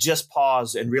to just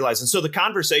pause and realize. And so the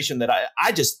conversation that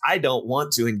I don't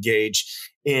want to engage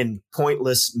in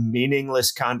pointless,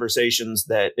 meaningless conversations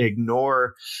that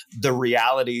ignore the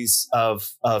realities of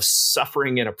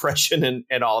suffering and oppression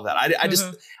and all of that.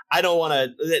 I don't want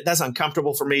to, that's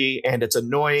uncomfortable for me, and it's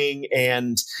annoying.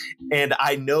 And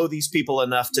I know these people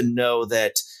enough to know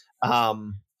that,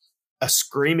 a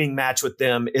screaming match with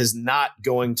them is not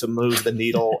going to move the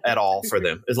needle at all for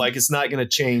them. It's like, it's not going to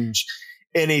change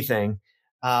anything.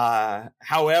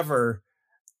 However,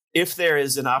 if there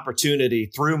is an opportunity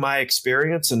through my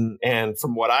experience and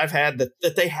from what I've had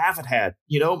that they haven't had,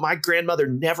 my grandmother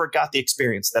never got the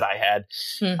experience that I had.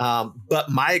 But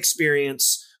my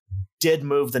experience did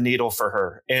move the needle for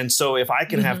her. And so if I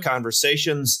can have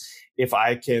conversations, if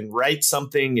I can write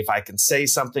something, if I can say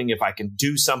something, if I can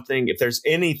do something, if there's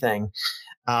anything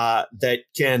that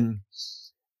can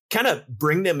kind of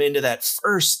bring them into that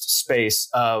first space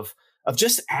of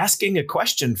just asking a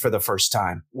question for the first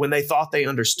time when they thought they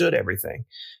understood everything,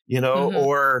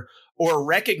 or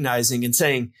recognizing and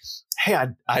saying, hey,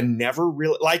 I never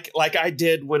really like I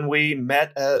did when we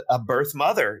met a birth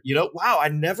mother, wow, I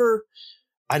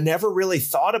never really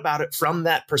thought about it from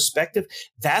that perspective.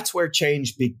 That's where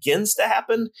change begins to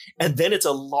happen. And then it's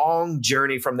a long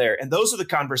journey from there. And those are the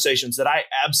conversations that I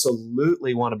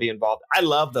absolutely want to be involved in. I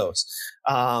love those.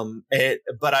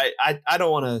 But I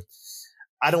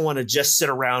don't want to just sit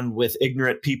around with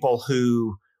ignorant people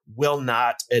who will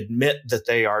not admit that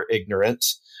they are ignorant.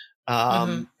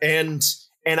 And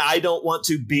I don't want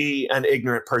to be an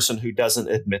ignorant person who doesn't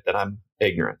admit that I'm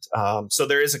ignorant. So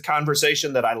there is a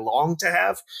conversation that I long to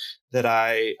have, that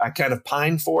I kind of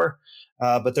pine for.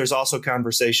 But there's also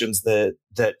conversations that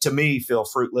to me feel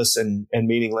fruitless and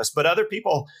meaningless. But other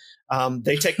people,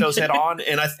 they take those head on,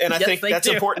 and I yes, think that's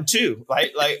important too.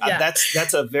 Right?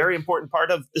 That's a very important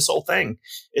part of this whole thing.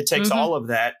 It takes all of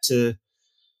that to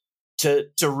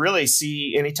really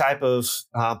see any type of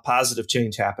positive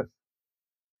change happen.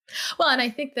 Well, and I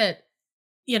think that,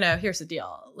 here's the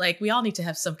deal. Like, we all need to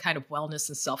have some kind of wellness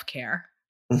and self-care.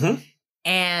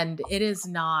 And it is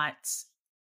not,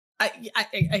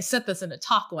 I said this in a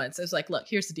talk once. I was like, look,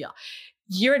 here's the deal.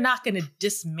 You're not going to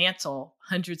dismantle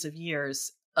hundreds of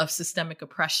years of systemic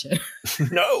oppression.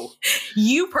 No.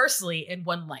 You personally in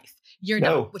one life.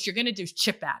 What you're going to do is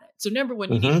chip at it. So number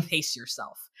one, you need to pace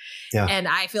yourself. Yeah. And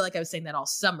I feel like I was saying that all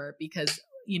summer because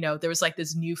there was like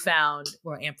this newfound,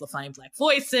 we're amplifying Black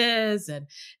voices and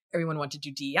everyone wanted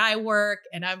to do DEI work.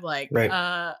 And I'm like,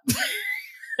 I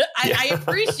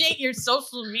appreciate your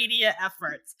social media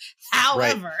efforts.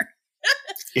 However,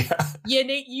 you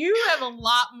have a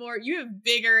lot more, you have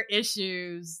bigger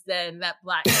issues than that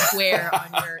black square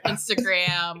on your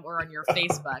Instagram or on your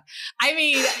Facebook. I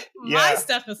mean, my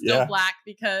stuff is still black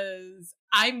because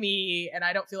I'm me and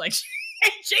I don't feel like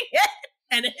changing it.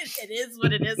 And it is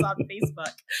what it is on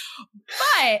Facebook.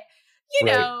 But,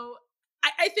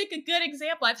 I think a good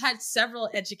example, I've had several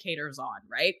educators on,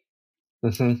 right?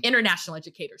 International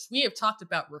educators. We have talked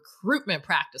about recruitment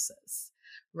practices,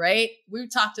 right?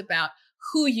 We've talked about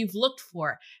who you've looked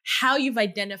for, how you've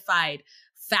identified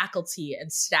faculty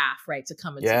and staff, right, to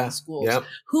come into the schools,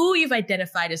 who you've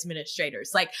identified as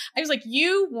administrators. Like, I was like,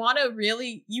 you want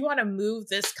to move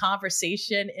this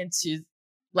conversation into,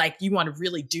 like, you want to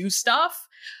really do stuff,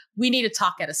 we need to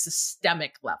talk at a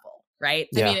systemic level, right?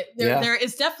 Yeah. I mean, there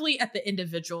is definitely at the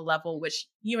individual level, which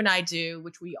you and I do,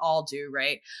 which we all do,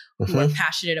 right? Who are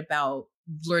passionate about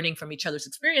learning from each other's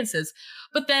experiences.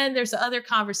 But then there's the other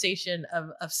conversation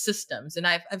of systems. And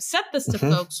I've said this to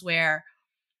folks where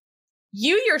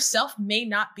you yourself may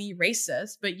not be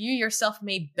racist, but you yourself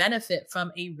may benefit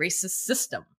from a racist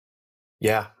system.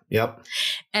 Yeah. Yep.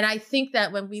 And I think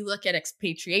that when we look at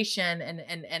expatriation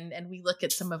and we look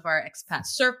at some of our expat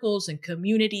circles and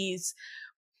communities,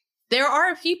 there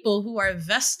are people who are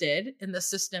vested in the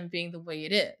system being the way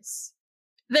it is.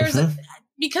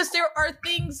 Because there are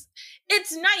things,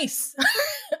 it's nice.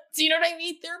 Do you know what I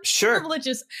mean? There are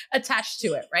privileges attached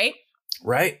to it, right?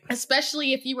 Right.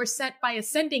 Especially if you were sent by a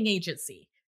sending agency.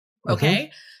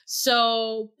 Okay.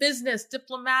 So business,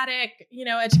 diplomatic,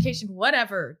 education,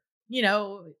 whatever,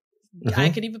 I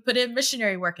could even put in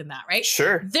missionary work in that, right?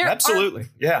 Sure. Absolutely.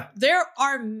 There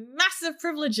are massive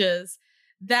privileges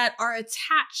that are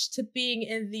attached to being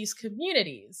in these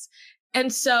communities.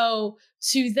 And so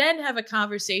to then have a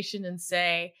conversation and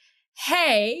say,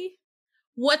 hey,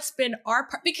 what's been our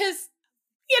part? Because,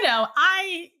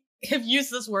 I have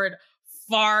used this word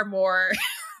far more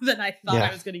than I thought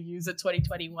I was going to use in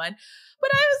 2021.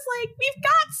 But I was like, we've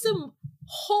got some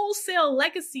wholesale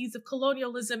legacies of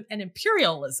colonialism and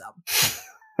imperialism.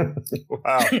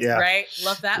 Wow. Yeah. Right?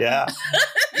 Love that. Yeah.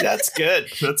 That's good.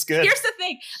 That's good. Here's the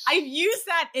thing. I've used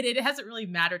that and it hasn't really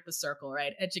mattered the circle,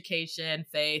 right? Education,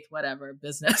 faith, whatever,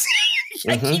 business.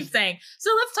 I keep saying. So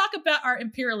let's talk about our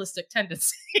imperialistic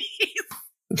tendencies.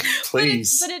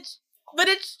 Please. But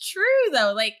it's true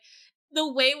though. Like the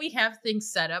way we have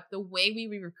things set up, the way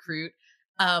we recruit,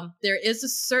 there is a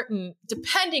certain,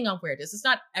 depending on where it is, it's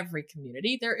not every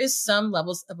community, there is some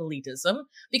levels of elitism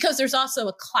because there's also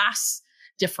a class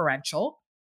differential.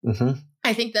 Mm-hmm.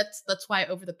 I think that's why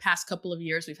over the past couple of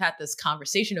years, we've had this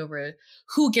conversation over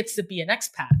who gets to be an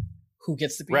expat, who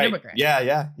gets to be an immigrant.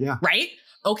 Yeah. Right?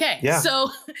 Okay. Yeah.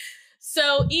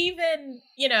 So even,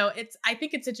 I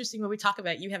think it's interesting when we talk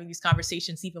about you having these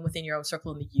conversations, even within your own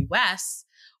circle in the US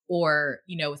or,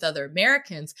 with other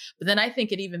Americans. But then I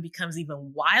think it even becomes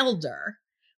even wilder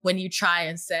when you try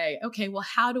and say, okay, well,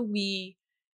 how do we,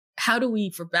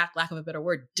 for lack of a better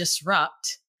word,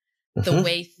 disrupt the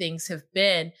way things have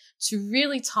been to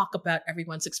really talk about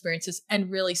everyone's experiences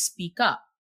and really speak up?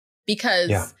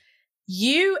 Because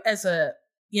you as a,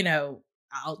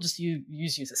 I'll just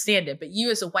use you as a stand-in, but you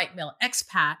as a white male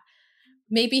expat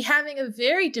may be having a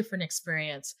very different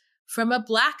experience from a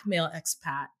Black male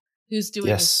expat who's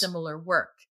doing similar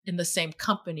work in the same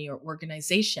company or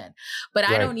organization. But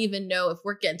I don't even know if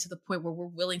we're getting to the point where we're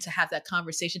willing to have that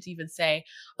conversation to even say,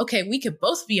 okay, we could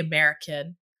both be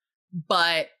American,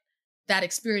 but that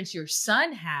experience your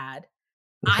son had,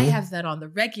 I have that on the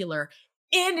regular,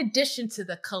 in addition to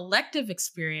the collective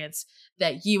experience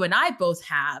that you and I both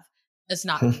have as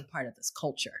not being part of this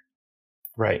culture.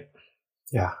 Right.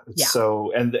 Yeah.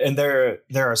 So, and there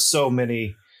are so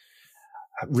many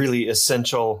really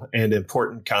essential and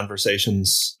important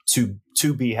conversations to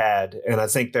be had. And I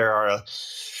think there are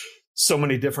so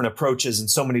many different approaches and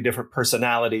so many different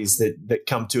personalities that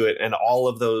come to it. And all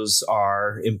of those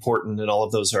are important and all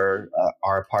of those are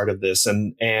a part of this.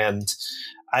 And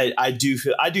I do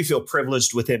feel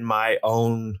privileged within my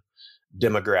own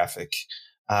demographic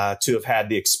to have had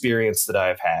the experience that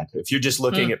I've had. If you're just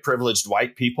looking at privileged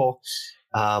white people,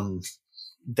 many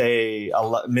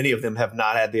of them have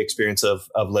not had the experience of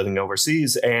living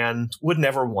overseas and would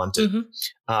never want to.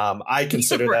 I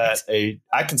consider that a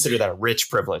rich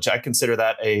privilege. I consider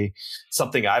that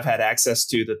something I've had access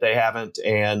to that they haven't,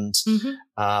 and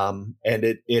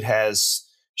it has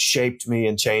shaped me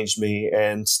and changed me.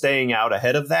 And staying out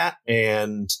ahead of that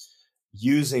and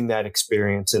using that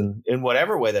experience in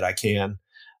whatever way that I can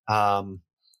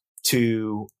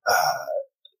to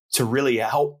really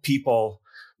help people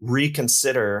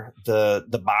reconsider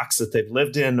the box that they've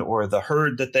lived in or the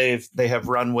herd that they have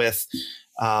run with,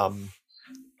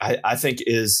 I think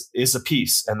is a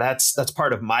piece, and that's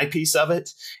part of my piece of it.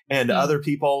 And other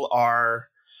people are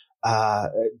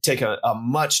take a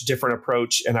much different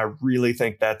approach, and I really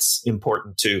think that's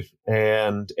important too.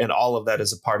 And all of that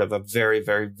is a part of a very,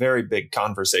 very, very big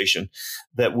conversation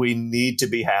that we need to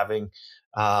be having.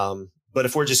 But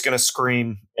if we're just going to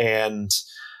scream and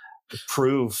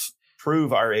prove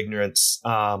our ignorance,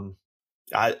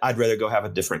 I'd rather go have a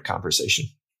different conversation.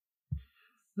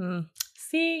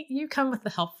 See, you come with the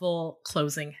helpful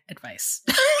closing advice.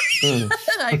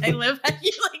 I love how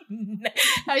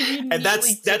you and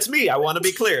that's me. I want to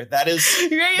be clear. That is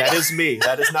me.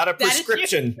 That is not a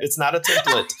prescription. It's not a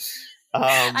template.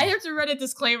 I have to run a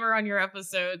disclaimer on your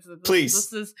episodes. Please.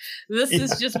 This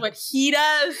is just what he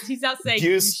does. He's not saying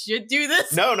you should do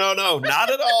this. No, not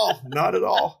at all. Not at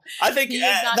all. I think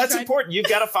that's important. You've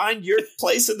got to find your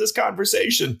place in this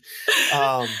conversation.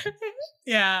 But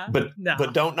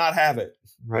don't not have it.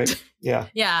 Right. Yeah.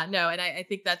 Yeah. No. And I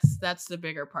think that's the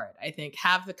bigger part. I think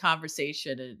have the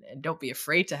conversation and don't be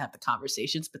afraid to have the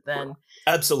conversations, but then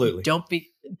absolutely don't be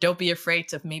afraid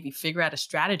to maybe figure out a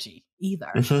strategy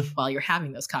either while you're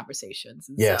having those conversations.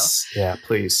 And yes. Yeah,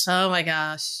 please. Oh my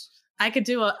gosh. I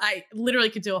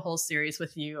literally could do a whole series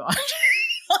with you on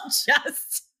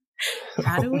just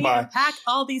how do we unpack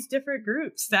all these different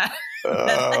groups that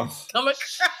I come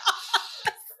across.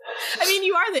 I mean,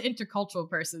 you are the intercultural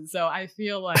person, so I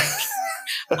feel like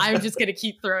I'm just going to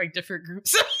keep throwing different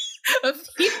groups of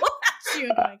people at you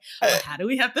and going, how do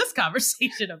we have this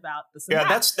conversation about this?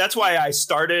 Yeah, that's why I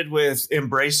started with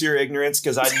embrace your ignorance,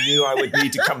 because I knew I would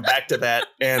need to come back to that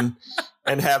and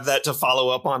have that to follow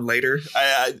up on later.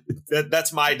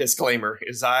 That's my disclaimer.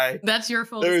 That's your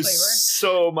full there's disclaimer.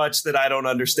 So much that I don't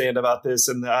understand about this,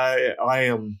 and I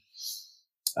am.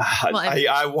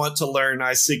 I want to learn.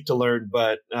 I seek to learn,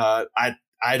 but I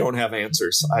don't have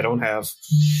answers. I don't have.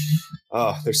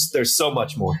 There's so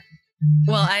much more.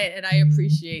 Well, I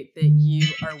appreciate that you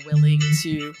are willing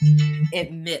to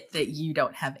admit that you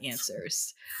don't have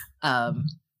answers, and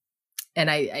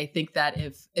I think that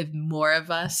if more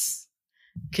of us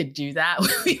could do that,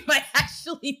 we might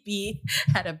actually be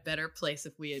at a better place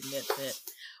if we admit that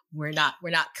we're not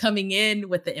coming in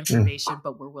with the information,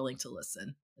 but we're willing to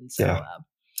listen. And so.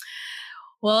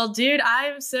 Well, dude,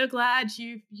 I'm so glad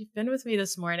you've been with me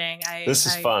this morning. This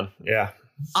is fun. Yeah.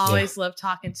 Always love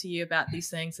talking to you about these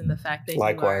things and the fact that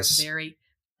Likewise. You are very,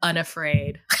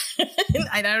 unafraid.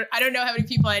 I don't know how many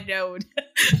people I know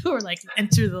who are like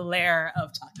enter the lair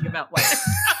of talking about white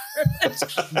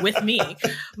with me,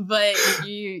 but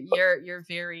you're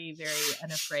very, very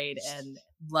unafraid and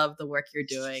love the work you're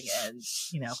doing. And,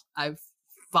 I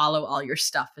follow all your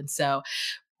stuff. And so,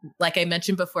 like I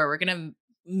mentioned before, we're going to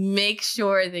make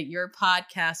sure that your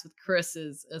podcast with Chris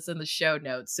is in the show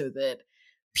notes so that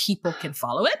people can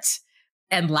follow it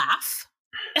and laugh.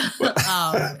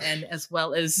 And as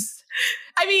well as,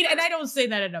 and I don't say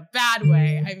that in a bad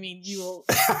way. I mean, you will,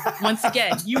 once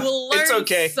again, you will learn it's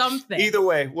okay. Something. Either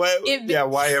way,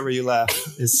 why ever you laugh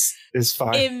is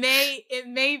fine. It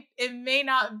may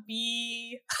not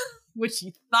be what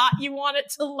you thought you wanted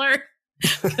to learn,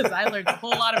 because I learned a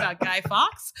whole lot about Guy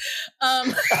Fawkes.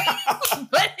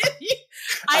 But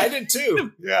I did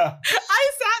too. Yeah.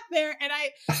 I sat there and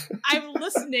I'm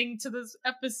listening to this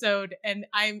episode and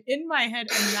I'm in my head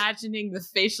imagining the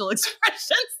facial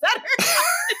expressions that are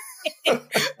happening.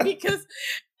 Because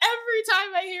every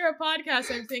time I hear a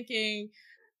podcast, I'm thinking,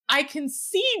 I can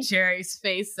see Jerry's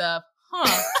face of,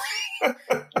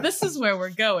 this is where we're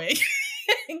going.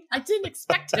 I didn't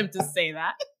expect him to say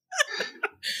that.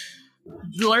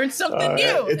 Learn something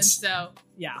new. And so,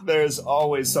 yeah. There's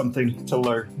always something to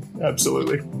learn.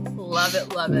 Absolutely. Love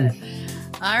it.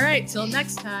 All right. Till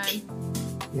next time.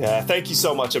 Yeah. Thank you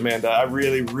so much, Amanda. I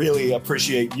really, really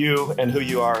appreciate you and who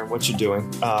you are and what you're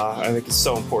doing. I think it's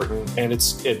so important, and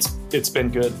it's been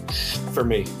good for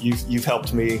me. You've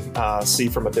helped me see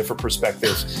from a different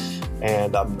perspective,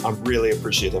 and I'm really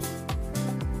appreciative.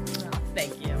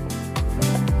 Thank you.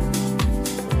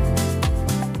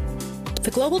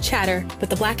 The Global Chatter with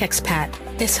the Black Expat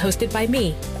is hosted by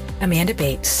me, Amanda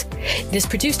Bates. It is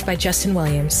produced by Justin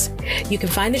Williams. You can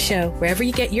find the show wherever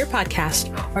you get your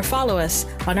podcast or follow us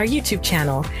on our YouTube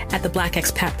channel at The Black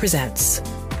Expat Presents.